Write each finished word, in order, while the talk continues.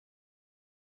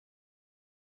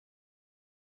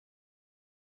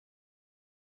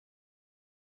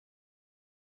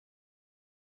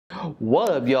What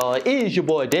up, y'all? It is your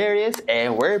boy Darius,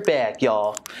 and we're back,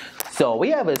 y'all. So we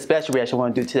have a special reaction we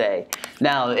want to do today.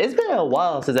 Now, it's been a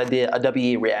while since I did a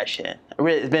WE reaction.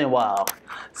 It's been a while.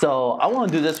 So I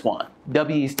want to do this one.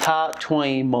 WE's top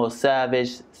 20 most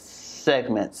savage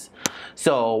segments.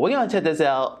 So we're going to check this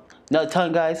out. Another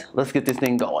time, guys. Let's get this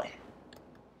thing going.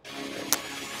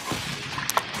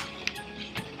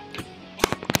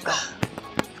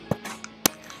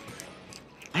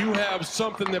 You have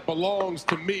something that belongs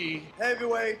to me.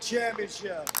 Heavyweight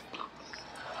championship.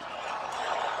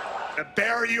 To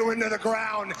bury you into the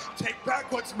ground. Take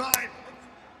back what's mine.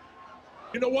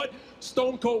 You know what?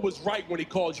 Stone Cold was right when he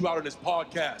called you out on his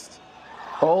podcast.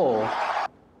 Oh.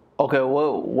 Okay,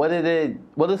 well, what did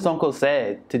Stone Cold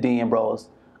say to Dean Ambrose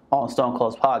on Stone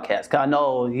Cold's podcast? 'Cause I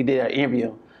know he did an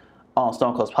interview on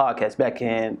Stone Cold's podcast back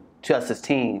in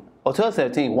 2016 or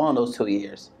 2017, one of those 2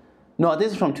 years. No,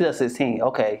 this is from 2016.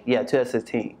 Okay, yeah,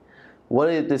 2016. What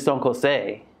did the Stone Cold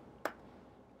say?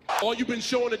 All you've been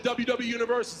showing the WWE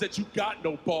Universe is that you got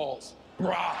no balls,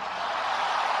 brah.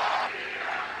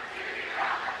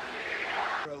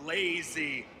 You're a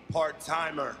lazy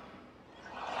part-timer.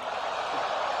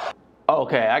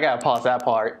 Okay, I gotta pause that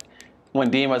part.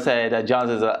 When Dima said that Johns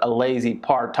is a lazy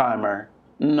part-timer.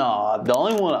 No, the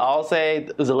only one I'll say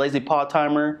is a lazy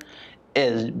part-timer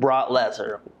is Brock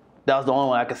Lesnar. That was the only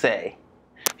one I could say.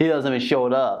 He doesn't even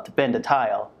show up to defend the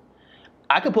title.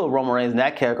 I could put Roman Reigns in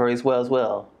that category as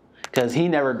well. Because he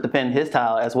never defended his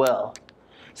title as well.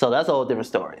 So that's a whole different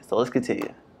story. So let's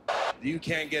continue. You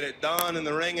can't get it done in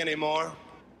the ring anymore.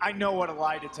 I know what a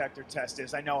lie detector test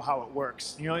is. I know how it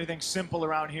works. The only thing simple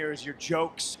around here is your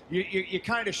jokes. You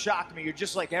kind of shocked me. You're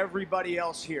just like everybody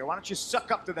else here. Why don't you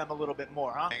suck up to them a little bit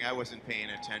more, huh? I wasn't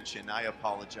paying attention. I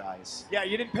apologize. Yeah,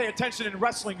 you didn't pay attention in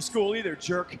wrestling school either,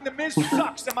 jerk. The Miz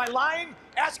sucks. Am I lying?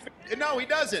 Ask me. No, he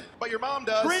doesn't. But your mom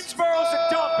does. Greensboro's a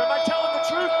dump. Am I telling the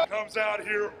truth? Comes out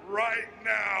here right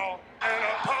now and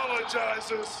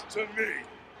apologizes to me.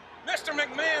 Mr.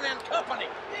 McMahon and company,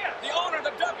 the owner of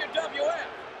the WWF.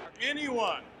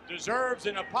 Anyone deserves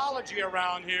an apology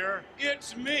around here,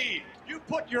 it's me. You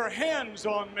put your hands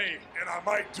on me. And I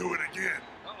might do it again.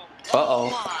 Stone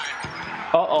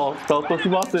Cold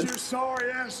lost Get it. your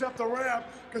sorry ass up the ramp,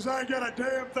 because I ain't got a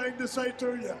damn thing to say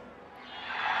to you.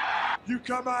 You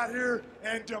come out here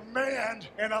and demand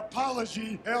an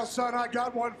apology. Hell, son, I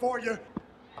got one for you.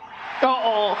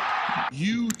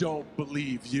 You don't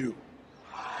believe you.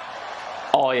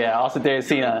 Oh yeah, Austin Theory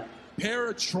Cena. Pair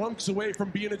of trunks away from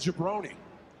being a jabroni.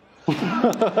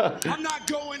 I'm not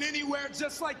going anywhere,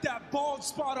 just like that bald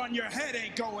spot on your head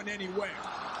ain't going anywhere.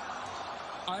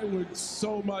 I would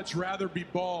so much rather be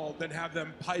bald than have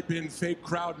them pipe in fake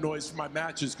crowd noise for my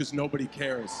matches because nobody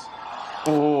cares.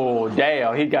 Oh,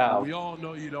 Dale, he got We all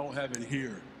know you don't have it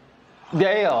here.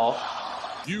 Dale.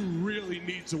 You really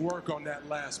need to work on that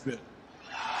last bit.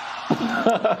 So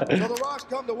the Rock's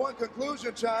come to one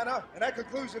conclusion, China, and that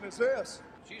conclusion is this.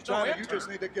 She's China, you just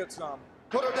need to get some.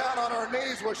 Put her down on her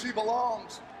knees where she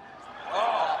belongs.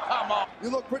 Oh, come on. You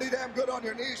look pretty damn good on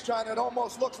your knees, China. It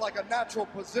almost looks like a natural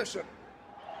position.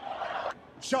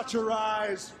 Shut your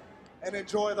eyes and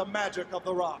enjoy the magic of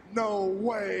the Rock. No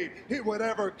way he would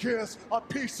ever kiss a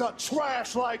piece of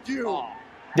trash like you.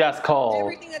 That's cold.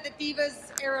 Everything that the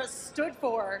Divas era stood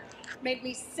for made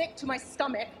me sick to my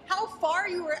stomach. How far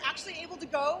you were actually able to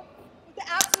go with the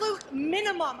absolute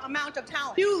minimum amount of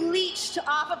talent. You leached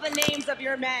off of the names of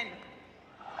your men.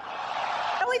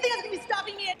 The only thing that's gonna be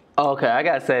stopping me. Okay, I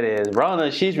gotta say this.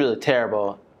 Rona, she's really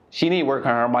terrible. She need to work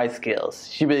on her mic skills.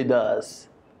 She really does.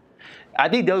 I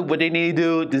think what they need to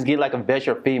do is get like a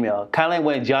veteran female. Kind of like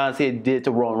what John Cena did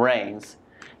to Roman Reigns.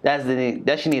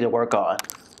 That she need to work on.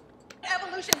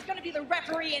 Evolution is gonna be the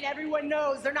referee, and everyone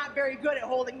knows they're not very good at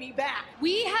holding me back.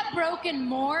 We have broken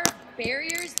more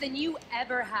barriers than you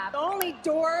ever have. The only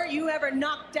door you ever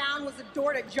knocked down was the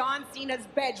door to John Cena's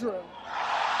bedroom.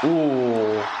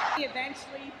 Ooh. He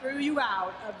eventually threw you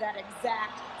out of that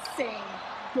exact same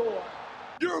door.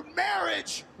 Your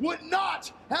marriage would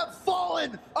not have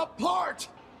fallen apart.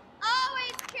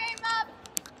 Always came up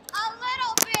a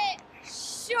little bit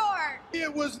short.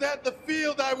 It was that the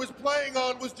field I was playing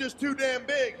on was just too damn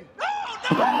big.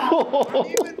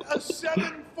 Even a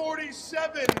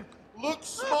 747 looks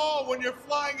small when you're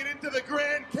flying it into the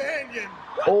Grand Canyon.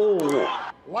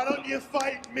 Oh. Why don't you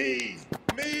fight me?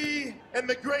 Me and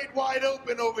the Great Wide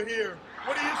Open over here.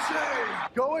 What do you say?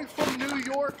 Going from New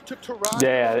York to Toronto.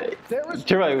 Yeah,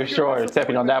 she really was short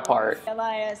stepping on that part.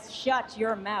 Elias, shut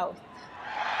your mouth.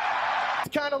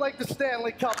 It's kind of like the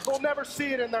Stanley Cup. They'll never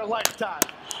see it in their lifetime.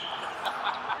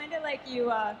 Kind of like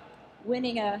you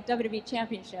winning a WWE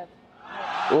championship.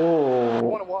 Oh. I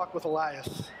want to walk with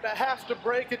Elias. I have to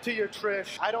break it to you,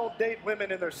 Trish. I don't date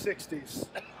women in their 60s.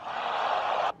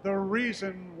 The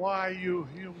reason why you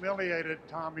humiliated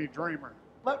Tommy Dreamer.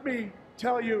 Let me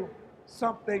tell you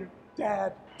something,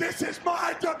 Dad. This is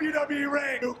my WWE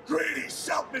ring, you greedy,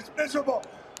 selfish, miserable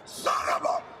son of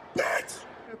a bitch!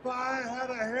 If I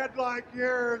had a head like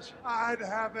yours, I'd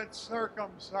have it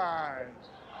circumcised.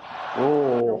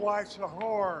 Your wife's a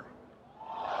whore.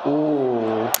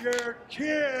 Your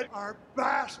kids are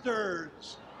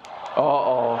bastards.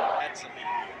 I'll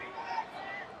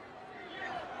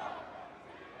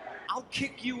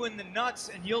kick you in the nuts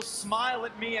and you'll smile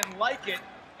at me and like it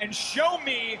and show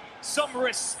me some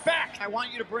respect. I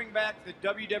want you to bring back the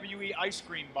WWE ice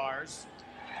cream bars.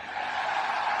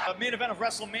 The main event of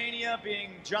WrestleMania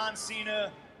being John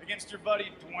Cena against your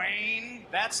buddy Dwayne.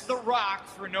 That's The Rock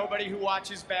for nobody who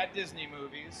watches bad Disney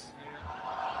movies.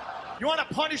 You want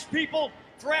to punish people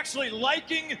for actually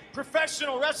liking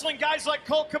professional wrestling? Guys like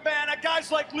Colt Cabana,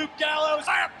 guys like Luke Gallows.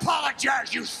 I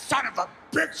apologize, you son of a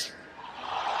bitch!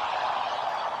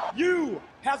 You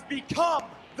have become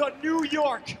the New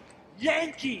York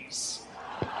Yankees.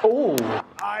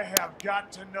 I have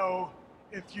got to know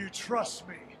if you trust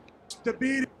me to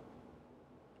beat.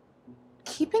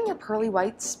 Keeping your pearly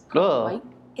whites white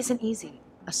isn't easy,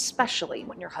 especially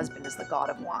when your husband is the god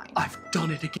of wine. I've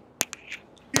done it again.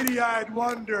 Beady-eyed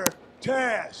wonder,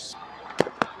 Tess.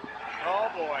 Oh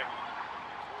boy.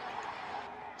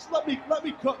 Just let me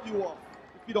cut you off,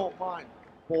 if you don't mind,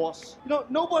 boss. You know,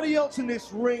 nobody else in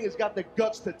this ring has got the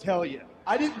guts to tell you.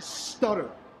 I didn't stutter.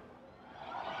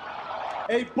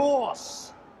 Hey,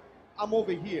 boss, I'm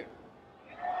over here.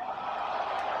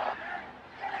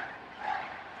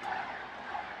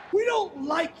 We don't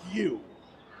like you.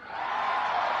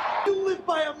 You live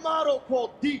by a motto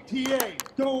called DTA,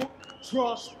 don't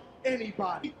trust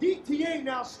anybody. DTA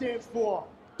now stands for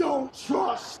Don't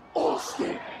Trust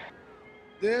Austin.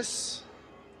 Did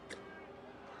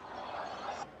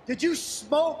you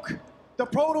smoke the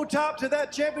prototype to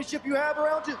that championship you have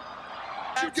around you?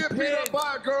 Did you get beat up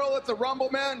by a girl at the Rumble,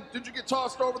 man? Did you get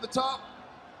tossed over the top?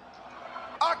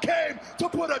 I came to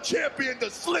put a champion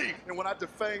to sleep. And when I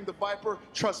defang the Viper,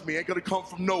 trust me, ain't gonna come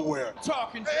from nowhere.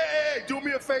 Talking. Hey, do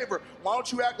me a favor. Why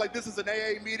don't you act like this is an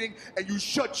AA meeting and you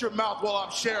shut your mouth while I'm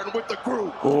sharing with the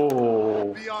group?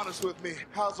 Be honest with me.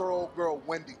 How's our old girl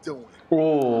Wendy doing?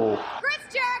 Chris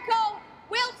Jericho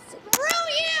will screw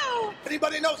you!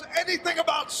 Anybody knows anything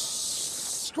about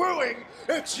screwing,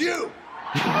 it's you.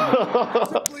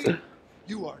 Simply,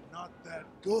 you are not that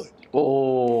good.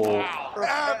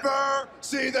 Ever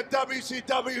see the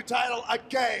WCW title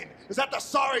again? Is that the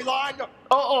sorry line?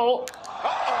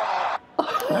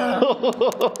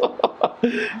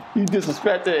 You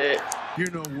disrespected it.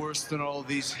 You're no worse than all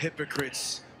these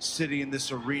hypocrites sitting in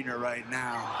this arena right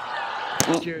now.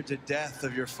 I'm scared to death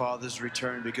of your father's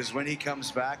return because when he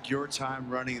comes back, your time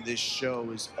running this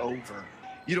show is over.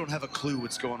 You don't have a clue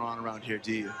what's going on around here,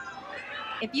 do you?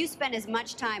 If you spent as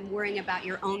much time worrying about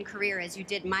your own career as you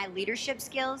did my leadership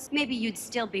skills, maybe you'd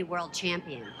still be world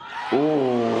champion.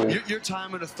 Your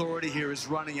time and authority here is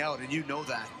running out, and you know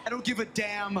that. I don't give a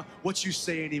damn what you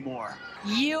say anymore.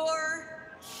 You're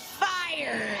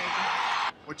fired.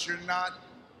 But you're not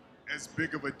as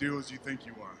big of a deal as you think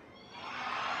you are.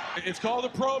 It's called a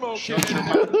promo, kid.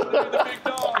 You're the big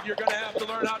dog. You're going to have to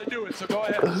learn how to do it, so go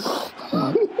ahead.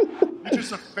 You're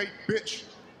just a fake bitch.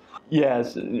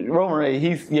 Yes, Roman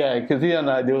Reigns, because he doesn't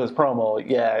know how to do his promo.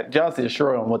 Yeah, John Cena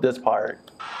assured him with this part.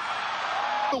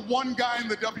 The one guy in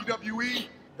the WWE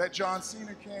that John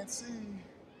Cena can't see.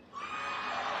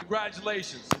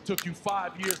 Congratulations. It took you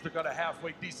 5 years to get a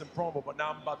halfway decent promo, but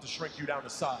now I'm about to shrink you down to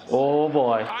size. Oh,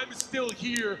 boy. I'm still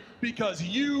here because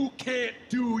you can't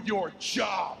do your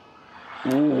job.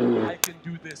 I can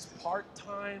do this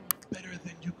part-time better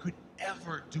than you could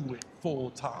ever do it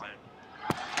full-time.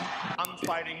 I'm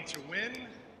fighting to win,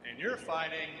 and you're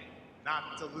fighting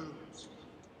not to lose.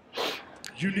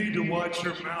 You need to watch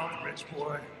your mouth, rich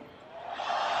boy.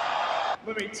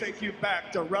 Let me take you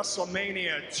back to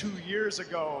WrestleMania 2 years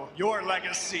ago. Your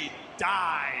legacy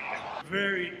died. The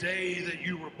very day that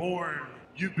you were born,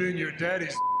 you've been your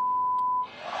daddy's.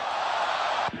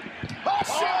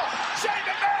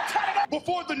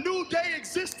 Before the New Day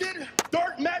existed,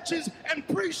 dark matches and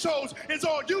pre-shows is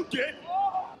all you get.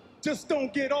 Just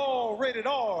don't get all rated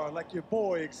R like your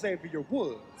boy Xavier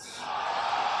Woods.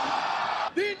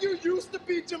 Then you used to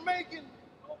be Jamaican.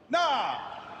 Nah,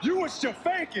 you was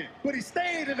Jamaican, but he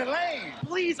stayed in the lane.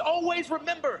 Please always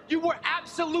remember, you were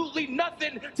absolutely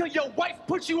nothing till your wife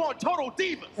put you on Total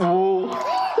Divas.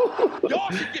 Y'all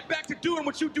should get back to doing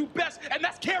what you do best, and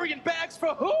that's carrying bags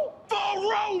for who? For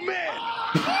Roman!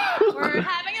 We're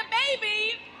having a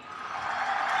baby.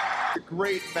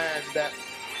 great men that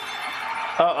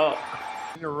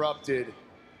interrupted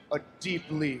a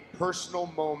deeply personal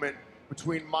moment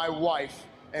between my wife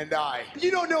and I.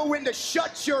 You don't know when to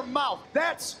shut your mouth.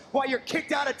 That's why you're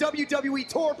kicked out of WWE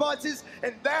tour buses,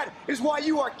 and that is why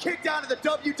you are kicked out of the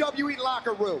WWE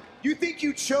locker room. You think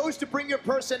you chose to bring your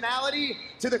personality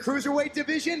to the cruiserweight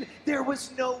division? There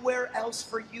was nowhere else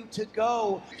for you to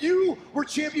go. You were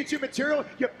championship material.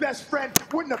 Your best friend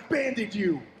wouldn't have abandoned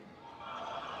you.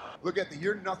 Look at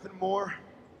you're nothing more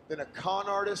than a con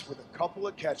artist with a couple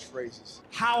of catchphrases.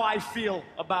 How I feel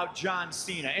about John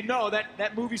Cena. And no,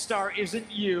 that movie star isn't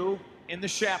you in The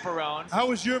Chaperone. How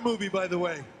was your movie, by the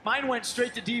way? Mine went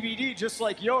straight to DVD, just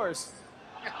like yours.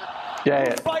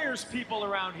 Yeah. Who fires people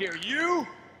around here? You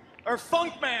or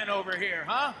Funkman over here,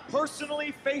 huh?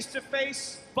 Personally,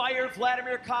 face-to-face, fire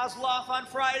Vladimir Kozlov on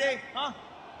Friday, huh?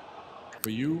 For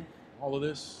you, all of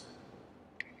this,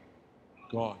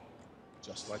 gone,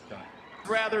 just like that. I'd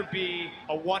rather be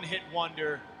a one-hit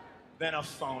wonder than a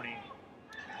phony.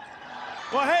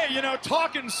 Well, hey, you know,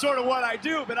 talking's sort of what I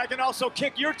do, but I can also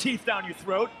kick your teeth down your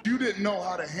throat. You didn't know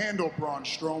how to handle Braun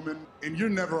Strowman, and you're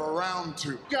never around to.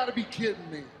 You gotta be kidding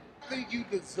me. I think you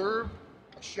deserve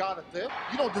a shot at this.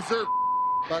 You don't deserve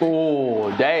buddy.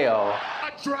 Oh, damn.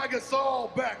 I drag us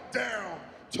all back down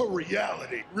to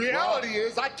reality. Reality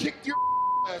is I kicked your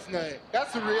last night.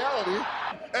 That's the reality.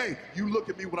 Hey, you look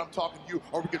at me when I'm talking to you,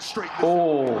 or we can straighten this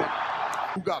Oh.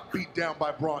 Who got beat down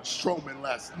by Braun Strowman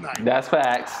last night? That's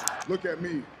facts. Look at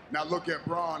me. Now look at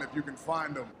Braun if you can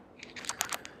find him.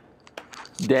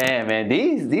 Damn, man.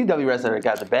 These W wrestlers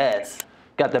got the best.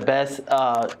 Got the best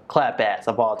clapbacks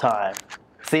of all time.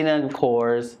 Cena, of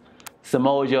course.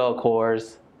 Samoa Joe, of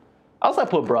course. I also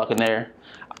put Brock in there.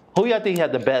 Who y'all think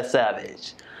had the best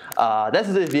Savage? That's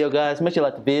this video, guys. Make sure you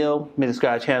like the video. Make sure you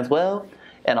subscribe to the channel as well.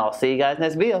 And I'll see you guys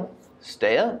next video.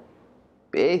 Stay up.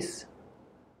 Peace.